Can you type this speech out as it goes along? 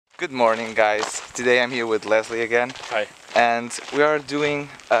Good morning, guys. Today I'm here with Lesley again. Hi. And we are doing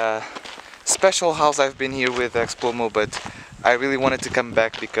a special house. I've been here with Explomo, but I really wanted to come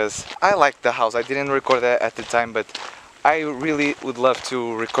back because I like the house. I didn't record that at the time, but I really would love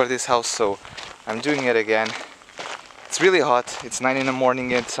to record this house, so I'm doing it again. It's really hot. It's 9 in the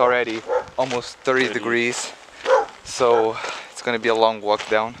morning. It's already almost 30 degrees. So it's gonna be a long walk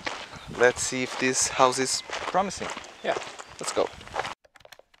down. Let's see if this house is promising. Yeah. Let's go.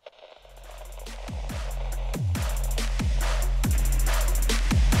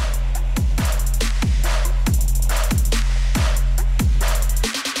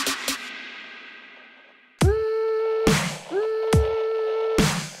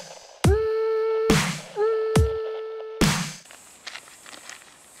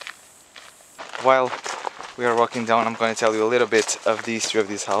 While we are walking down, I'm going to tell you a little bit of the history of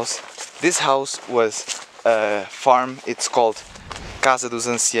this house. This house was a farm. It's called Casa dos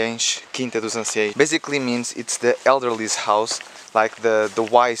Anciãos, Quinta dos Anciãos. Basically means it's the elderly's house, like the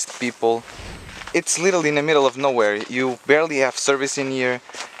wise people. It's literally in the middle of nowhere. You barely have service in here.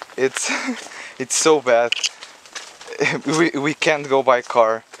 It's it's so bad. We can't go by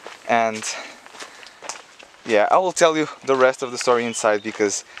car, and yeah, I will tell you the rest of the story inside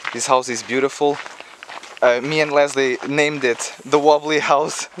because this house is beautiful. Me and Lesley named it the wobbly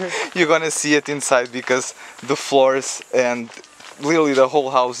house. You're gonna see it inside because the floors and literally the whole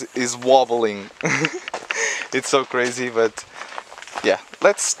house is wobbling. It's so crazy, but yeah,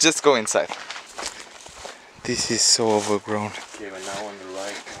 let's just go inside. This is so overgrown. Okay, but now on the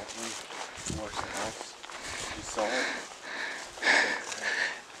right, towards the house, you saw it?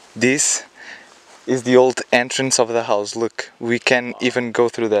 This is the old entrance of the house. Look, we can even go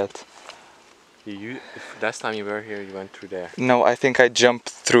through that. Last time you were here, you went through there. No, I think I jumped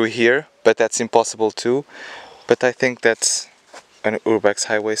through here, but that's impossible too. But I think that's an urbex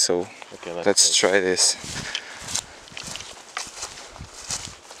highway, so okay, let's try this.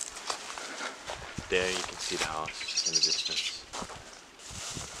 There you can see the house in the distance.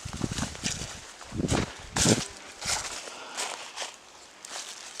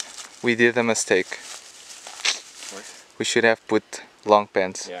 We did a mistake. What? We should have put long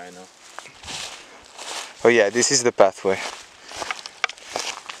pants. Yeah, I know. Oh yeah, this is the pathway.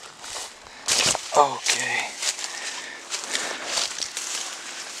 Okay.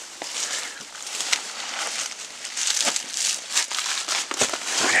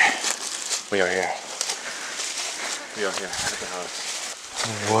 Okay, we are here. We are here at the house.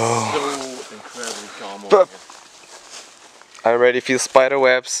 Whoa. So incredibly calm But over here. I already feel spider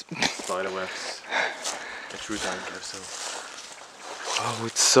webs. Spider webs. A true time capsule. Oh,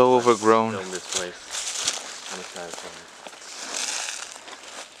 it's so overgrown. Film this place. On the side of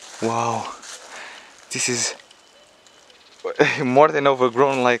Wow. This is more than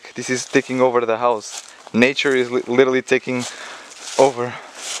overgrown, like this is taking over the house. Nature is literally taking over.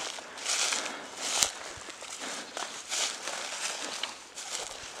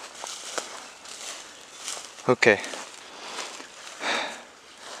 Okay.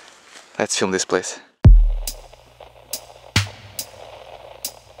 Let's film this place.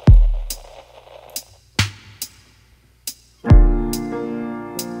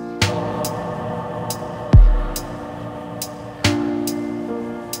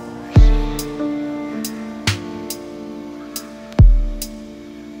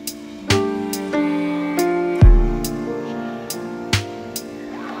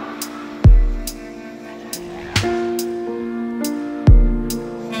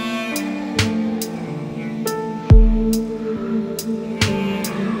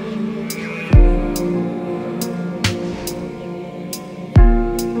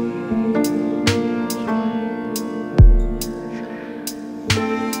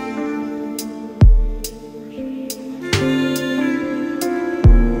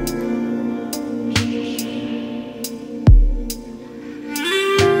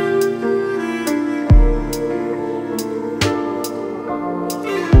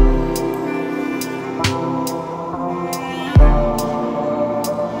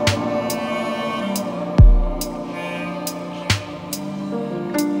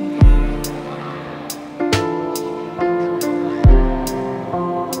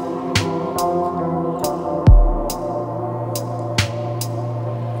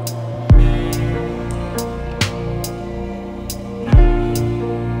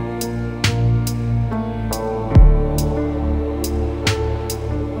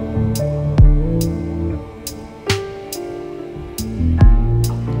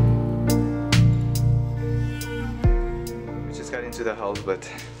 into the house, but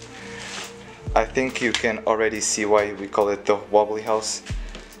I think you can already see why we call it the wobbly house.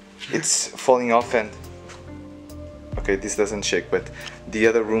 it's falling off, and okay, this doesn't shake, but the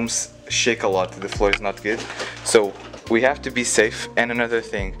other rooms shake a lot. The floor is not good, so we have to be safe. And another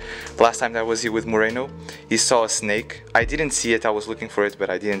thing, last time that I was here with Moreno, he saw a snake. I didn't see it, I was looking for it, but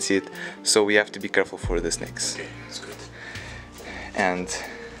I didn't see it, so we have to be careful for the snakes. Okay, that's good. And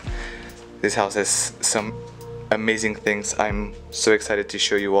this house has some amazing things. I'm so excited to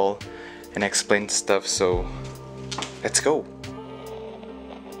show you all and explain stuff, so let's go.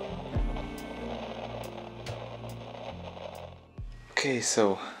 Okay,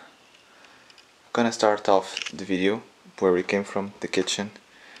 so I'm gonna start off the video where we came from, the kitchen.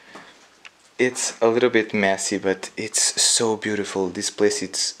 It's a little bit messy, but it's so beautiful. This place,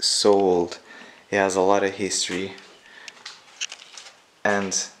 it's so old. It has a lot of history.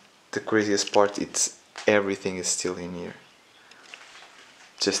 And the craziest part, it's everything is still in here.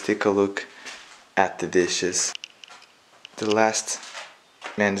 Just take a look at the dishes. The last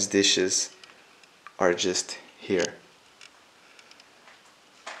man's dishes are just here.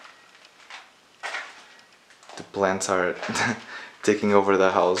 The plants are taking over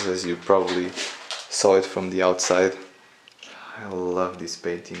the house, as you probably saw it from the outside. I love this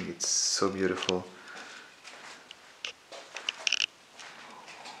painting, it's so beautiful.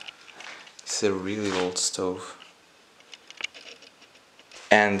 It's a really old stove.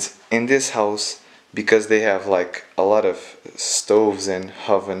 And in this house, because they have like a lot of stoves and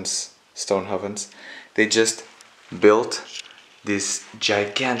ovens, stone ovens, they just built this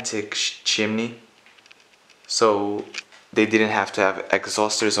gigantic chimney. So they didn't have to have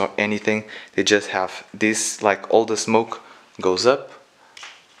exhausters or anything. They just have this, like all the smoke goes up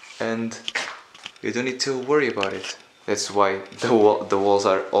and you don't need to worry about it. That's why the walls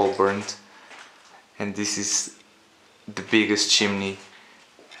are all burnt. And this is the biggest chimney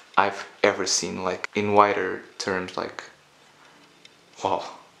I've ever seen, like in wider terms, like wow.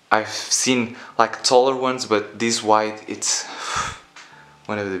 I've seen like taller ones, but this wide, it's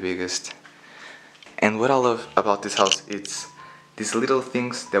one of the biggest. And what I love about this house, it's these little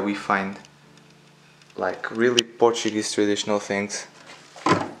things that we find, like really Portuguese traditional things.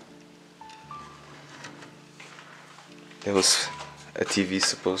 There was a TV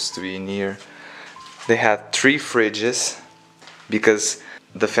supposed to be in here. They had 3 fridges because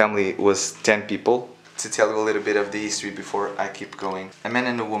the family was 10 people. To tell you a little bit of the history before I keep going. A man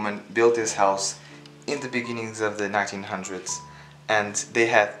and a woman built this house in the beginnings of the 1900s, and they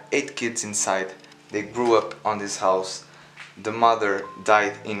had 8 kids inside. They grew up on this house. The mother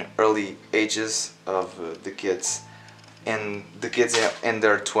died in early ages of the kids, and the kids in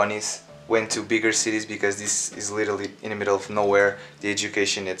their 20s went to bigger cities because this is literally in the middle of nowhere. The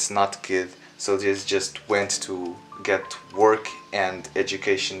education, it's not good, so they just went to get work and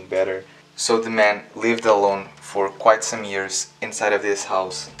education better. So the man lived alone for quite some years inside of this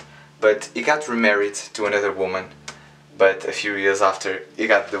house, but he got remarried to another woman, but a few years after he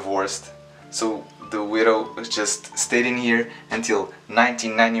got divorced. So the widow just stayed in here until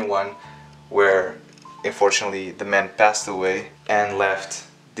 1991, where unfortunately the man passed away and left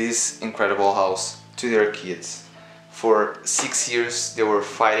this incredible house to their kids. For 6 years they were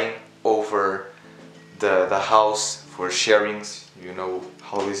fighting over the house for sharings. You know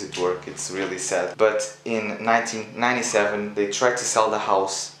how does it work, it's really sad. But in 1997 they tried to sell the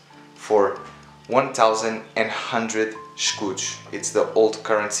house for 1,100 escudos. It's the old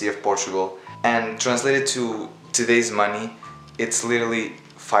currency of Portugal, and translated to today's money, it's literally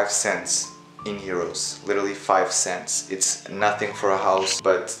 5 cents in euros. Literally 5 cents. It's nothing for a house,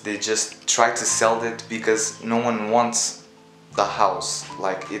 but they just try to sell it because no one wants the house.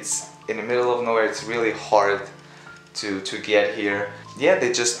 Like, it's in the middle of nowhere, it's really hard to get here. Yeah,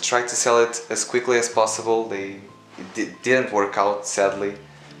 they just tried to sell it as quickly as possible. It didn't work out, sadly,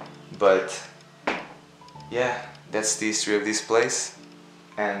 but yeah, that's the history of this place.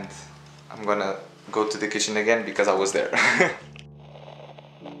 And I'm gonna go to the kitchen again because I was there.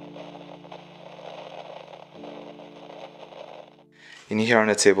 In here on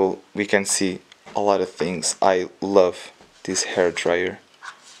the table we can see a lot of things. I love this hair dryer.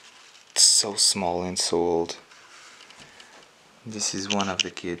 It's so small and so old. This is one of the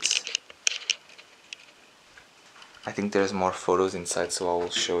kids. I think there's more photos inside, so I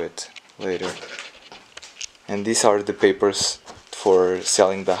will show it later. And these are the papers for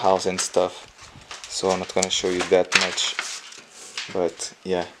selling the house and stuff, so I'm not gonna show you that much, but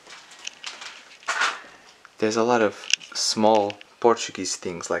yeah. There's a lot of small Portuguese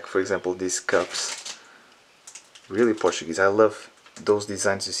things, like for example these cups. Really Portuguese. I love those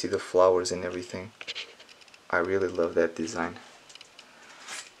designs. You see the flowers and everything. I really love that design.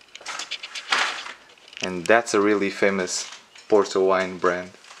 And that's a really famous Porto wine brand.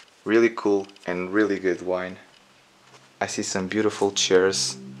 Really cool and really good wine. I see some beautiful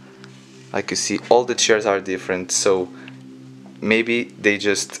chairs. Like you see, all the chairs are different, so maybe they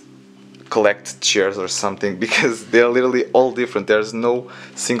just collect chairs or something because they are literally all different. There's no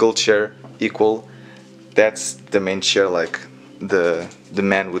single chair equal. That's the main chair, like the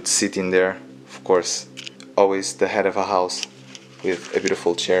man would sit in there. Of course, always the head of a house with a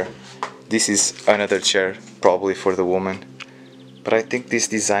beautiful chair. This is another chair, probably for the woman. But I think this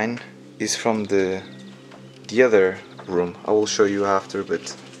design is from the other room. I will show you after,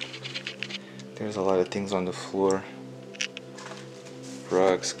 but there's a lot of things on the floor.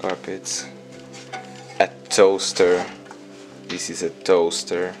 Rugs, carpets, a toaster. This is a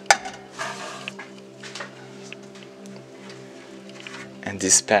toaster. And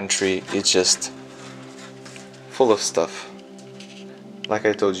this pantry is just full of stuff. Like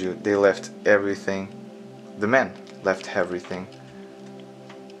I told you, they left everything. The man left everything.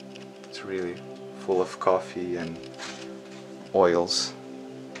 It's really full of coffee and oils.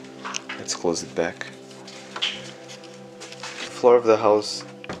 Let's close it back. The floor of the house,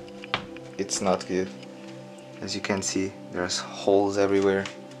 it's not good. As you can see, there's holes everywhere,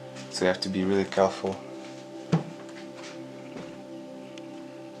 so you have to be really careful.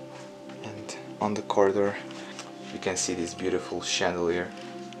 And on the corridor, you can see this beautiful chandelier.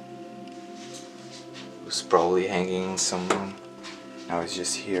 It was probably hanging in some room. Now it's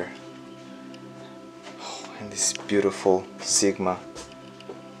just here. Oh, and this beautiful Sigma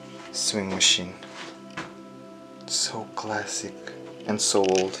swing machine. So classic and so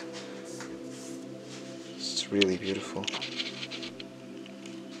old. It's really beautiful.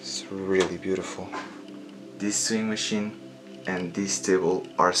 It's really beautiful. This swing machine and this table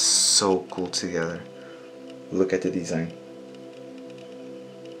are so cool together. Look at the design.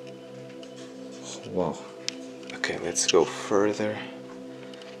 Wow. Okay, let's go further.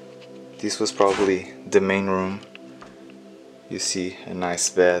 This was probably the main room. You see a nice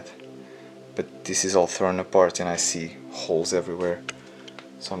bed, but this is all thrown apart and I see holes everywhere,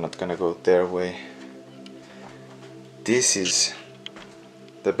 so I'm not gonna go their way. This is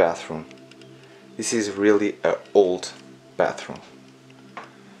the bathroom. This is really an old bathroom.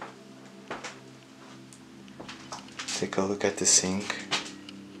 Take a look at the sink.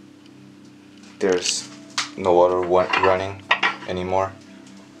 There's no water running anymore,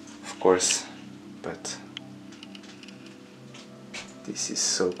 of course, but this is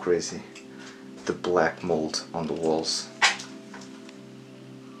so crazy. The black mold on the walls.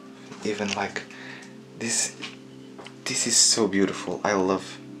 Even like this is so beautiful. I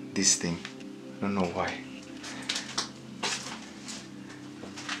love this thing. I don't know why.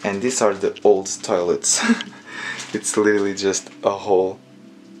 And these are the old toilets. It's literally just a hole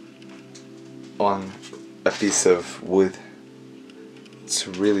on a piece of wood. It's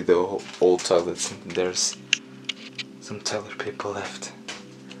really the old toilets. There's some toilet paper left.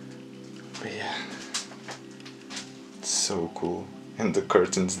 But yeah, it's so cool. And the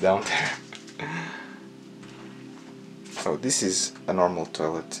curtains down there. Oh, this is a normal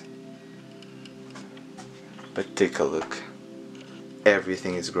toilet. But take a look.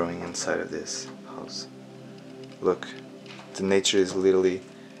 Everything is growing inside of this house. Look, the nature is literally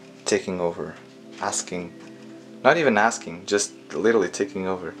taking over. Asking, not even asking, just literally taking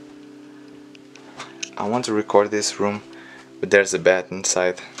over. I want to record this room, but there's a bed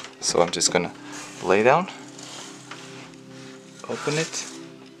inside, so I'm just gonna lay down, open it.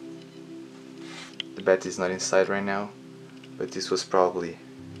 The bed is not inside right now, but this was probably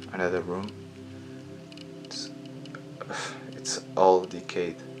another room. It's all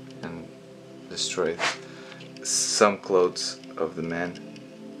decayed and destroyed. Some clothes of the man,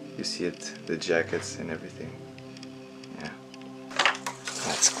 you see it, the jackets and everything. Yeah.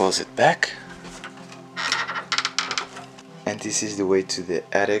 Let's close it back. And this is the way to the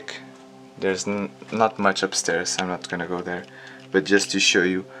attic. There's not much upstairs, I'm not gonna go there, but just to show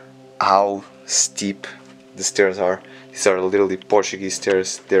you how steep the stairs are. These are literally Portuguese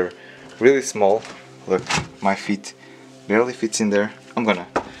stairs. They're really small. Look, my feet barely fits in there. I'm gonna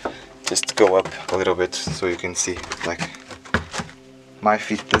just go up a little bit so you can see. Like, my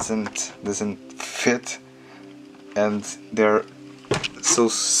feet doesn't fit, and they're so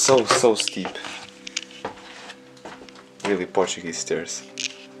steep. Really Portuguese stairs.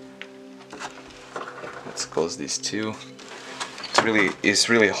 Let's close these too. It's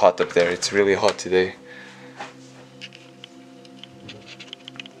really hot up there. It's really hot today.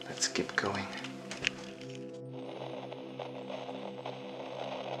 Let's keep going.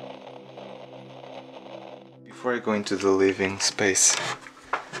 Before I go into the living space,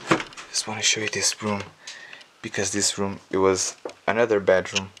 I just want to show you this room, because this room, it was another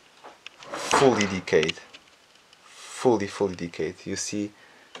bedroom fully decayed. Fully decayed. You see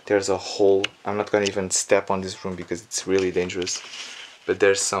there's a hole. I'm not gonna even step on this room because it's really dangerous. But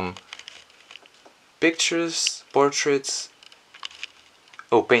there's some pictures, portraits.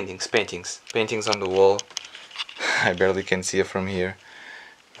 Oh, paintings on the wall. I barely can see it from here.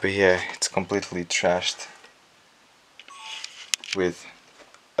 But yeah, it's completely trashed with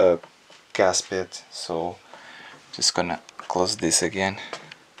a gas pit. So just gonna close this again.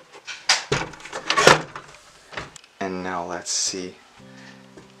 And now let's see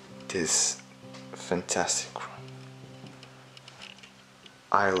this fantastic room.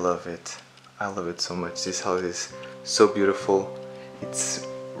 I love it. I love it so much. This house is so beautiful. It's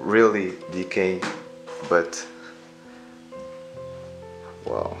really decayed, but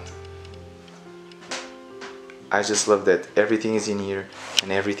wow. I just love that everything is in here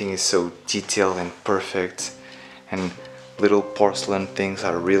and everything is so detailed and perfect, and little porcelain things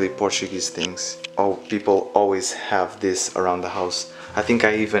are really Portuguese things. Oh, people always have this around the house. I think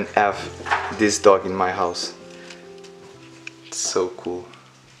I even have this dog in my house. It's so cool.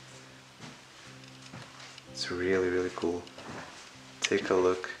 It's really cool. Take a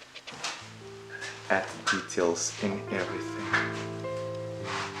look at the details in everything.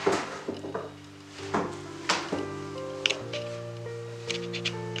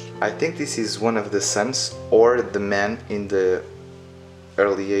 I think this is one of the sons or the man in the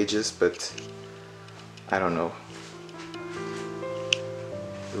early ages, but I don't know.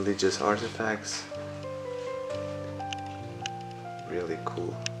 Religious artifacts. Really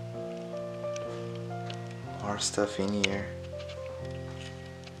cool. More stuff in here.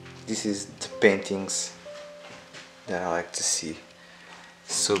 This is the paintings that I like to see.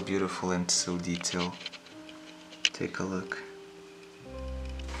 So beautiful and so detailed. Take a look.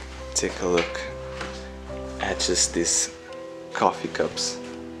 Take a look at just these coffee cups.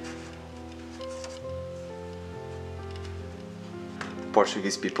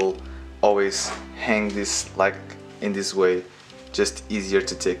 Portuguese people always hang this like in this way, just easier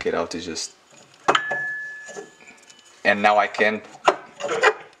to take it out to just. And now I can.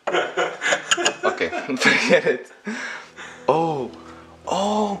 Okay, forget it. Oh,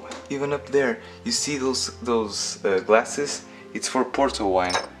 even up there, you see those glasses? It's for Porto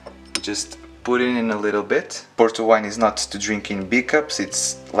wine. Just put it in a little bit. Porto wine is not to drink in big cups,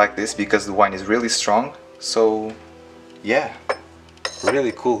 it's like this because the wine is really strong. So yeah,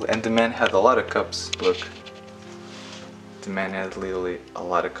 really cool. And the man had a lot of cups, look. The man had literally a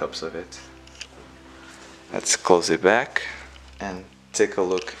lot of cups of it. Let's close it back and take a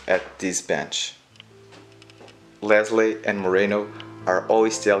look at this bench. Lesley and Moreno are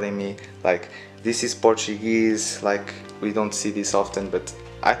always telling me like, this is Portuguese, like we don't see this often, but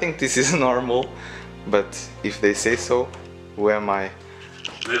I think this is normal. But if they say so, who am I?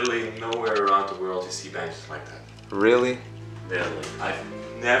 Literally nowhere around the world you see benches like that. Really? Literally. I've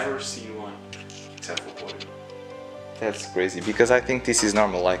never seen one except for Portugal. That's crazy, because I think this is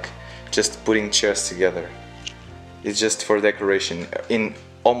normal, like just putting chairs together. It's just for decoration. In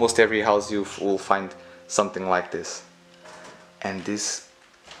almost every house you will find something like this. And this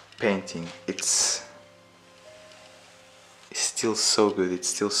painting, it's still so good, it's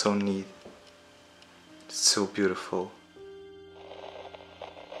still so neat, it's so beautiful.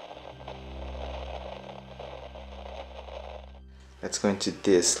 Let's go into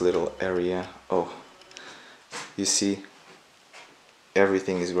this little area. Oh, you see,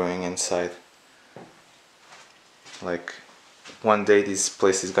 everything is growing inside. Like, one day this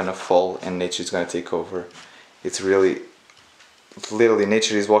place is gonna fall and nature is gonna take over. It's really, literally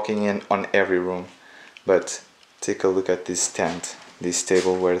nature is walking in on every room. But take a look at this tent, this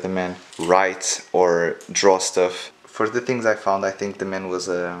table where the man writes or draw stuff. For the things I found, I think the man was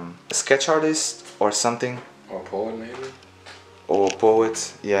a sketch artist or something. Or a poet maybe? Or a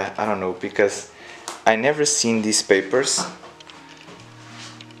poet, yeah, I don't know, because I never seen these papers.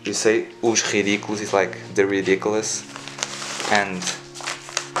 You say os ridículos, it's like the ridiculous, and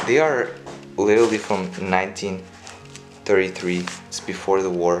they are literally from 1933, it's before the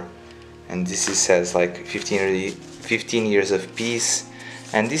war, and this is, says like 15 years of peace,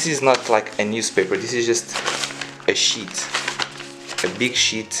 and this is not like a newspaper, this is just a sheet, a big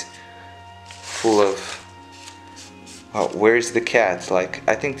sheet full of, oh, where's the cat? Like,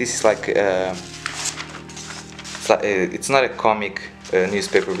 I think this is like it's not a comic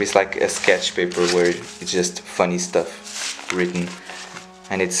newspaper, but it's like a sketch paper where it's just funny stuff written,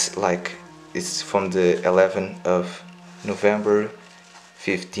 and it's like, it's from the 11th of November,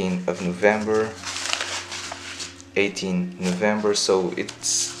 15th of November, 18th November, so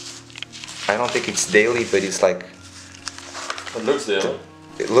it's, I don't think it's daily, but it's like, It looks daily.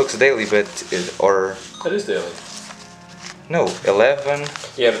 It looks daily, but or That is daily. no, 11.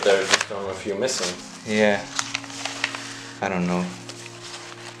 Yeah, but there's just a few missing. Yeah, I don't know.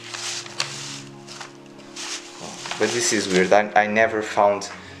 But this is weird. I never found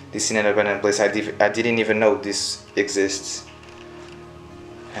this in an abandoned place. I didn't even know this exists.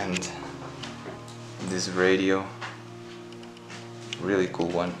 And this radio, really cool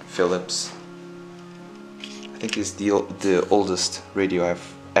one, Philips. I think it's the oldest radio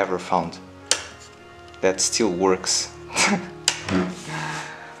I've ever found that still works.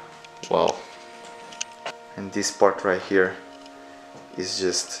 Wow. And this part right here is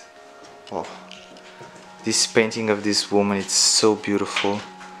just, oh, this painting of this woman, it's so beautiful.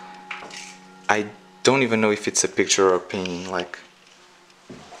 I don't even know if it's a picture or a painting, like,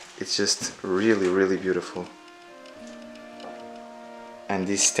 it's just really, really beautiful. And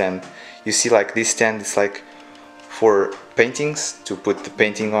this stand, you see, like, this stand is like for paintings, to put the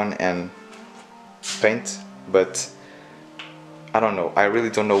painting on and paint, but I don't know, I really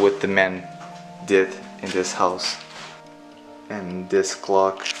don't know what the man did in this house. And this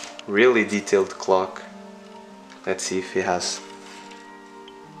clock, really detailed clock. Let's see if he has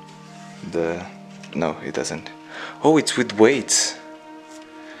the... no, it doesn't. Oh, it's with weights.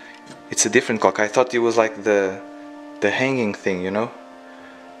 It's a different clock. I thought it was like the hanging thing, you know?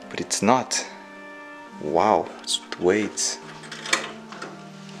 But it's not. Wow, it's with weights.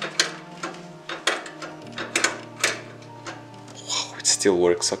 Wow, it still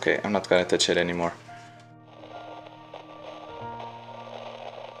works. Okay, I'm not gonna touch it anymore.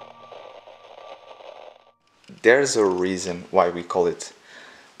 There's a reason why we call it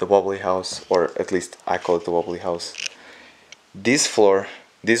the wobbly house, or at least I call it the wobbly house. This floor,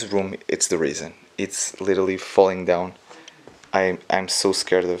 this room, it's the reason. It's literally falling down. I'm so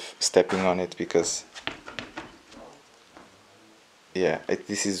scared of stepping on it because, yeah,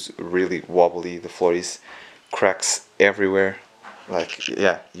 this is really wobbly. The floor is cracks everywhere. Like,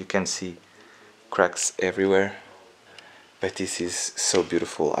 yeah, you can see cracks everywhere. But this is so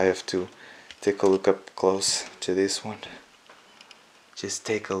beautiful. I have to take a look up close to this one. Just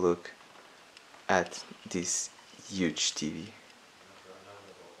take a look at this huge TV.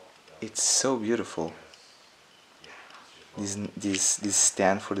 It's so beautiful. This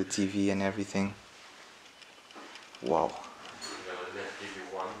stand for the TV and everything. Wow.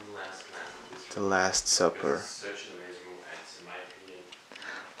 The Last Supper.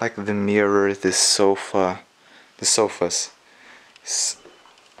 Like the mirror, the sofa, the sofas. It's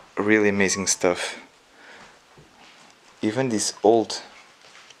really amazing stuff. Even this old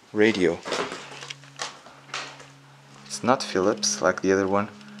radio. It's not Philips like the other one,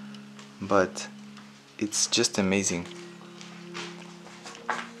 but it's just amazing.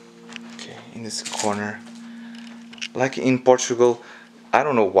 Okay, in this corner, like in Portugal, I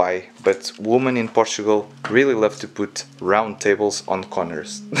don't know why, but women in Portugal really love to put round tables on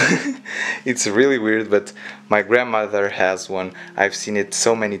corners. It's really weird, but my grandmother has one. I've seen it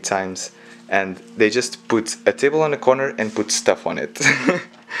so many times, and they just put a table on a corner and put stuff on it.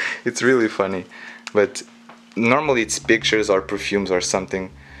 It's really funny, but normally it's pictures or perfumes or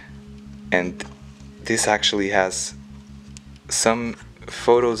something, and this actually has some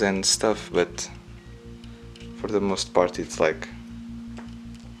photos and stuff, but for the most part it's like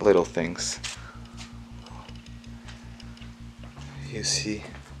little things. You see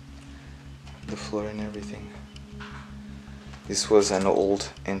the floor and everything. This was an old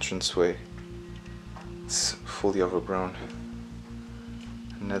entranceway. It's fully overgrown.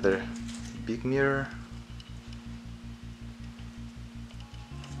 Another big mirror.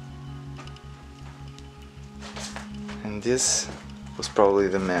 And this was probably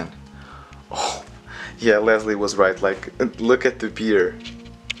the man. Oh, yeah, Lesley was right. Like, look at the beer.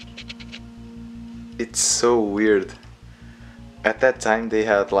 It's so weird. At that time they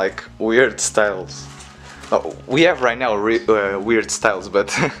had like weird styles. Oh, we have right now weird styles,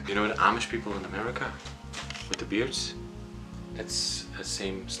 but You know the Amish people in America with the beards? That's the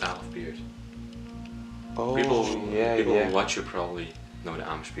same style of beard. oh, People yeah, who watch you probably know the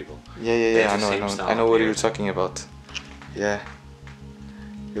Amish people. Yeah, I know what beard. you're talking about. Yeah,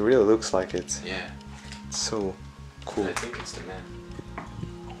 it really looks like it. Yeah. It's so cool. I think it's the man.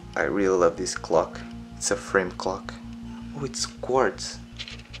 I really love this clock. It's a frame clock. Oh, it's quartz.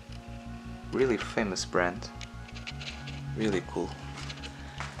 Really famous brand. Really cool.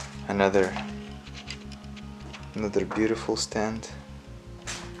 Another beautiful stand.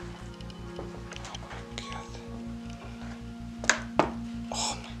 Oh my god.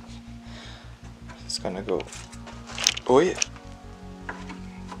 Oh my god. It's gonna go. Oh yeah.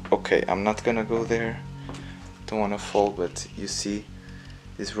 Okay, I'm not gonna go there. Don't wanna fall, but you see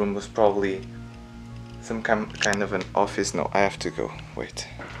This room was probably some kind of an office. No, I have to go. Wait.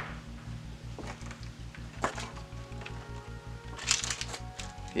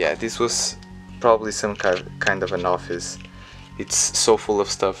 Yeah, this was probably some kind of an office. It's so full of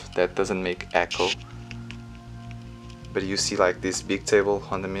stuff that doesn't make echo. But you see like this big table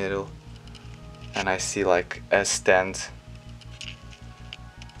on the middle, and I see like a stand.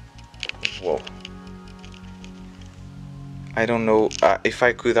 Whoa. I don't know, if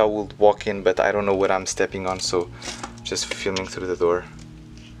I could I would walk in, but I don't know what I'm stepping on, so just filming through the door.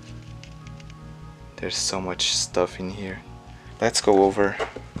 There's so much stuff in here. Let's go over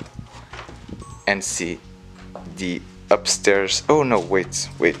and see the upstairs. Oh no, wait,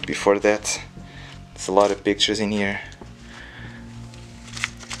 before that, there's a lot of pictures in here.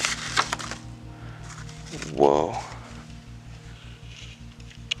 Whoa.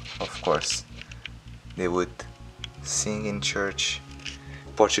 Of course, they would sing in church.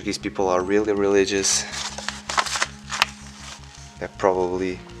 Portuguese people are really religious. They're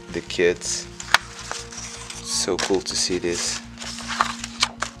probably the kids. So cool to see this.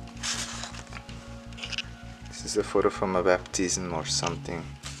 This is a photo from a baptism or something,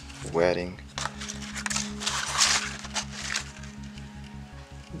 wedding.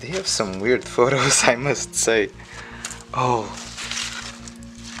 They have some weird photos, I must say. Oh,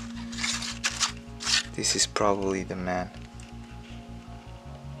 this is probably the man.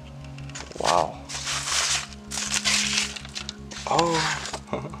 Wow. Oh,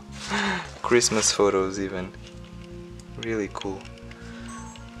 Christmas photos even. Really cool.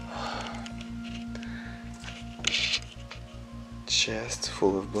 Chest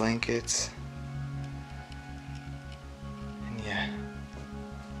full of blankets. And yeah,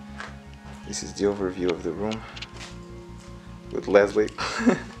 this is the overview of the room with Lesley.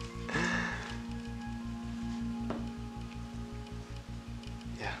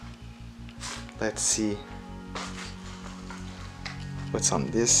 Yeah, let's see what's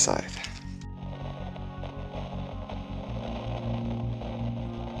on this side.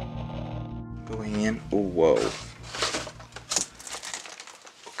 Going in. Oh, whoa.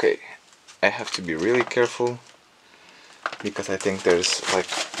 Okay, I have to be really careful because I think there's like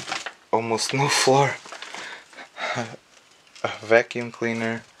almost no floor. A vacuum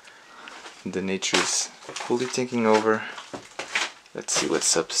cleaner. The nature is fully taking over. Let's see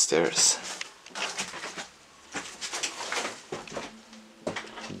what's upstairs.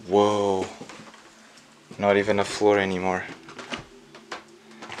 Whoa, not even a floor anymore.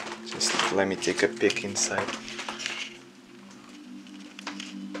 Just let me take a peek inside.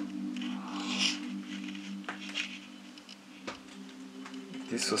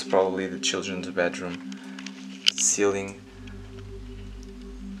 This was probably the children's bedroom. Ceiling,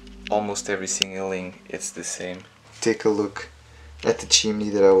 almost every ceiling, it's the same. Take a look at the chimney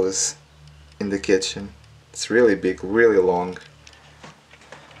that I was in the kitchen. It's really big, really long.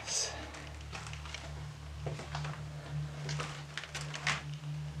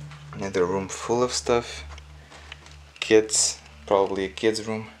 Another room full of stuff. Kids, probably a kid's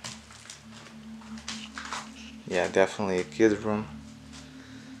room. Yeah, definitely a kid's room.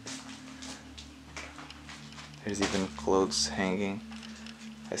 There's even clothes hanging.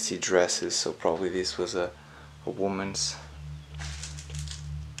 I see dresses, so probably this was a woman's.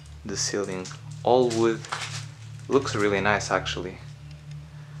 The ceiling, all wood. Looks really nice actually.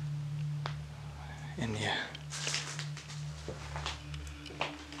 And yeah.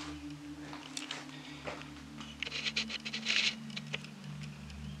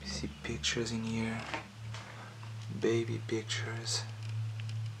 See pictures in here. Baby pictures.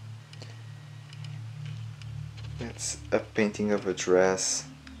 That's a painting of a dress.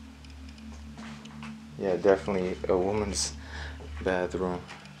 Yeah, definitely a woman's bedroom.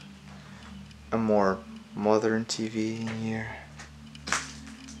 A more modern TV in here.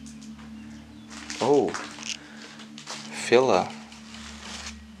 Oh, Fila.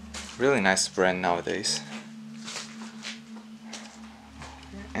 Really nice brand nowadays.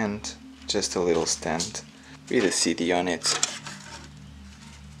 And just a little stand with a CD on it.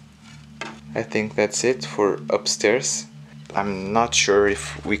 I think that's it for upstairs. I'm not sure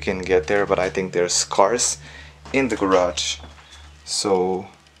if we can get there, but I think there's cars in the garage. So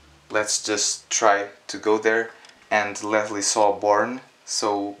let's just try to go there. And Lesley saw Born,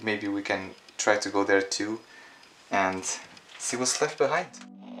 so maybe we can try to go there too and see what's left behind.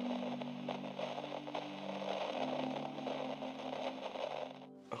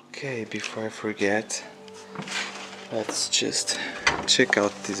 Okay, before I forget, let's just check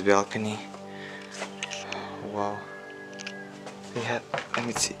out this balcony. Wow. They had, let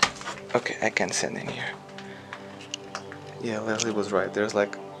me see. Okay, I can stand in here. Yeah, Lesley was right. There's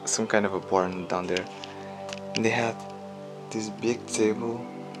like some kind of a barn down there. And they had this big table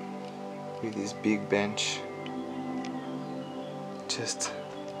with this big bench just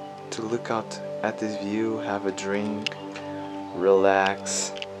to look out at this view, have a drink,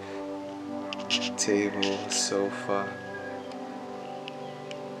 relax. Table, sofa.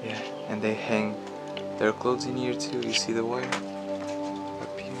 Yeah, and they hang their clothes in here too. You see the wire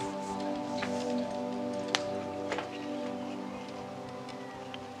up here?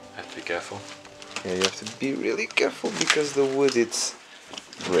 Have to be careful. Yeah, you have to be really careful because the wood it's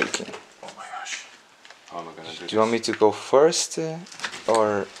breaking. Oh my gosh. How am I gonna do this? Do you want me to go first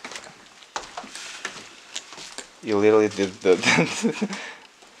or you literally did the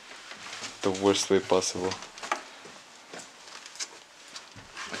the worst way possible?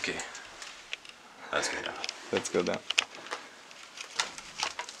 Okay. Let's go down. Let's go down.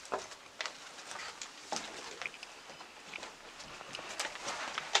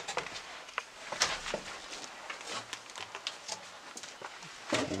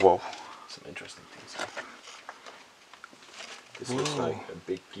 Whoa. Some interesting things. This looks Whoa. like a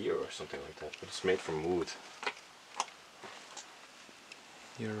big gear or something like that, but it's made from wood.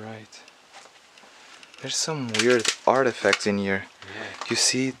 You're right. There's some weird artifacts in here. Yeah. You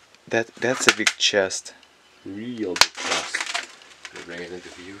see that? That's a big chest. Real big chest. Let me bring it into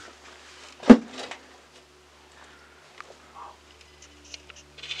view.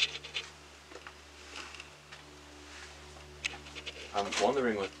 I'm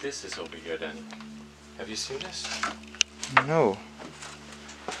wondering what this is over here then. Have you seen this? No.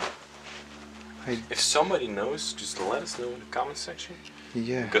 If somebody knows, just let us know in the comment section.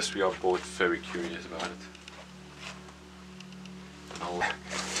 Yeah. Because we are both very curious about it.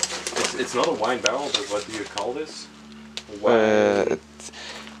 It's not a wine barrel, but what do you call this? Wine?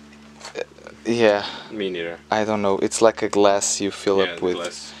 Yeah. Me neither. I don't know. It's like a glass you fill Yeah, up with.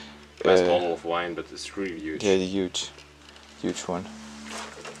 glass uh, bottle of wine, but it's really huge. Yeah, huge one.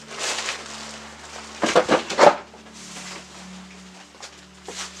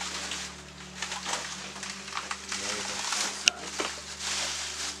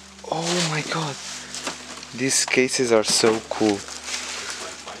 Oh my god, these cases are so cool.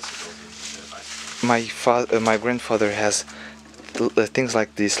 My grandfather has things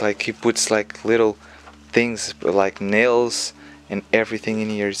like this. Like he puts like little things like nails and everything in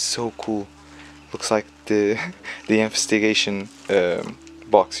here. It's so cool. Looks like the the investigation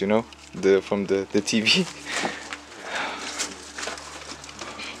box, you know, from the TV.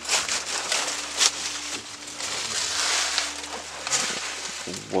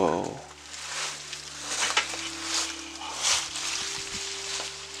 Whoa.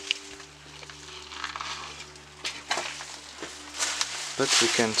 But we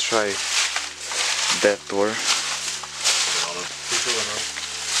can try that door.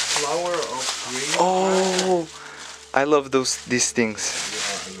 Flower of green. Oh, I love these things.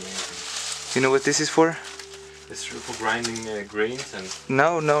 You know what this is for? It's for grinding grains and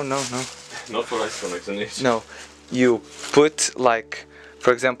No. not for rice connections. No, you put like,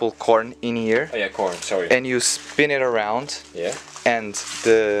 for example, corn in here. Oh yeah, corn. Sorry. And you spin it around. Yeah. And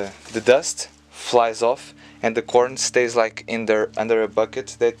the dust flies off, and the corn stays like in there under a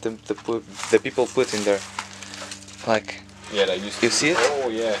bucket that the people put in there. Like. Yeah, they used to. You see it? Oh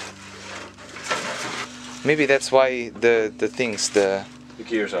yeah. Maybe that's why the things the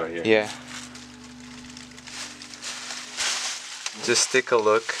gears are here. Yeah. Just take a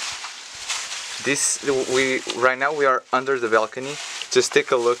look. This right now we are under the balcony. Just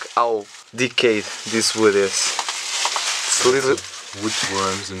take a look how decayed this wood is. It's little wood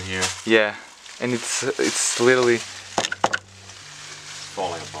worms in here. Yeah, and it's literally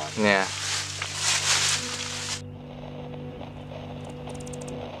falling apart. Yeah.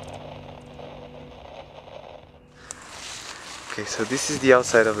 Okay, so this is the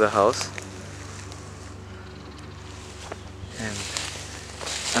outside of the house. And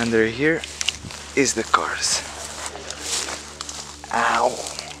under here is the cars. Ow!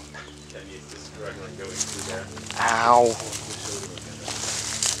 Ow!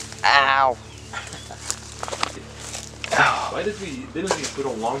 Ow! Why didn't we put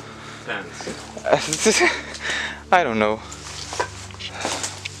on long pants? I don't know.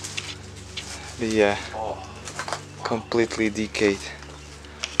 The completely decayed.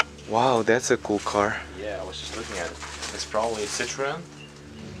 Wow, that's a cool car. Yeah, I was just looking at it. It's probably a Citroen.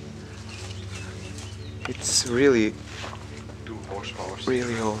 It's really 2 horsepower.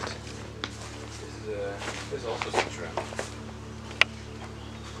 Really old. This is also Citroen.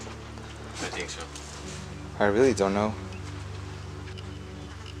 I think so. I really don't know.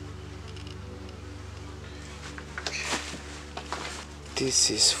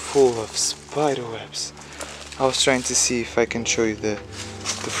 This is full of spider webs. I was trying to see if I can show you the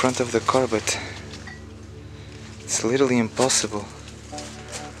front of the car, but it's literally impossible.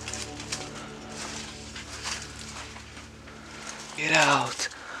 Get out!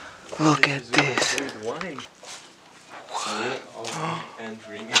 Look at this!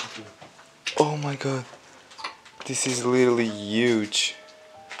 Oh my god! This is literally huge.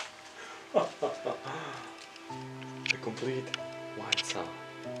 The complete wine cell.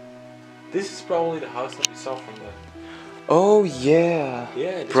 This is probably the house that we saw from the... Oh yeah!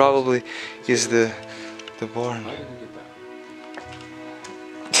 Yeah, probably is the barn. Why did we get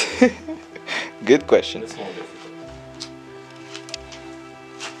that? Good question. That's more difficult.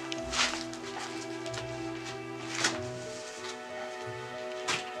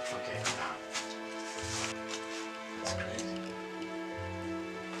 Okay. That's crazy.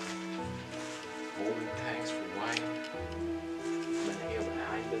 Holding tanks for wine. And here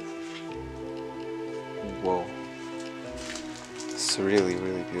behind it. Whoa. It's really,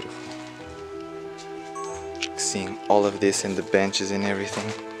 really beautiful. Seeing all of this and the benches and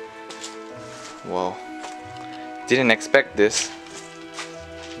everything. Wow. Didn't expect this.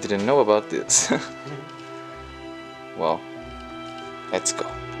 Didn't know about this. Wow. Let's go.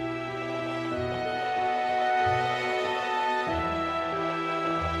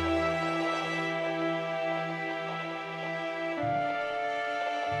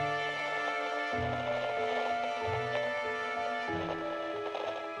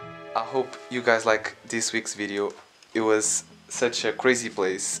 I hope you guys like this week's video. It was such a crazy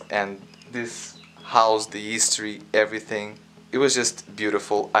place, and this house, the history, everything, it was just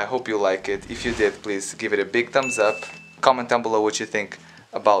beautiful. I hope you like it. If you did, please give it a big thumbs up. Comment down below what you think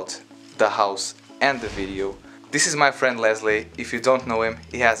about the house and the video. This is my friend Lesley. If you don't know him,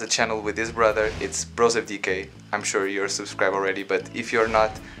 he has a channel with his brother. It's Bros of DK. I'm sure you're subscribed already, but if you're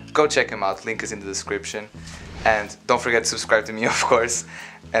not, go check him out. Link is in the description. And don't forget to subscribe to me, of course.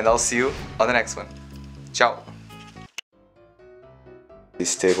 And I'll see you on the next one. Ciao!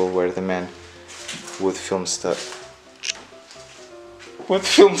 This table where the man would film stuff. Would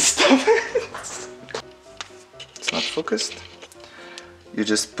film stuff? It's not focused. You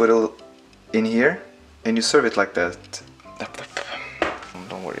just put it in here and you serve it like that.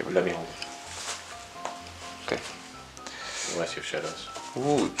 Don't worry about it. Let me hold it. Okay. Unless you shadows.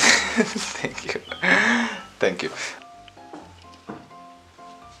 Ooh, thank you. Thank you.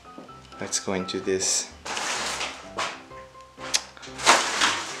 Let's go into this.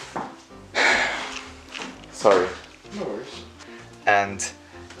 Sorry. No worries. And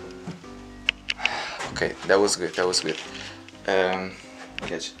okay, that was good. That was good.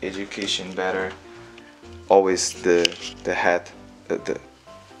 Get education better. Always the head, the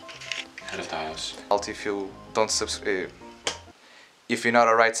Head of the house. if you don't subscribe. If you're not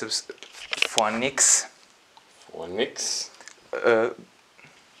a right phonics. Phonics. Okay.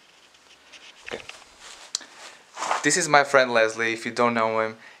 This is my friend Lesley. If you don't know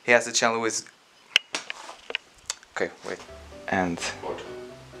him, he has a channel with. Okay, wait. And Porto.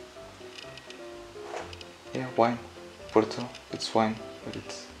 yeah, wine. Porto. It's wine, but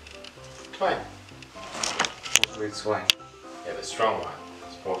it's. Wine. Mostly it's wine. Yeah, the strong one.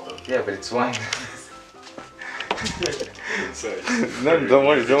 It's Porto. Yeah, but it's wine. Sorry. No, don't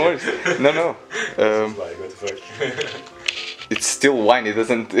worry, don't worry. No, no. Like, what the fuck? It's still wine. It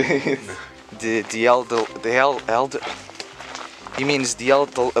doesn't. the elder. He means the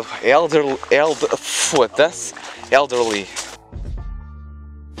elderly. What? That's elderly.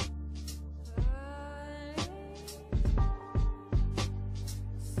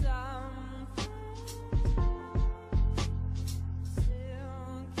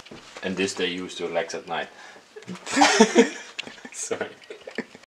 And this they use to relax at night. Sorry.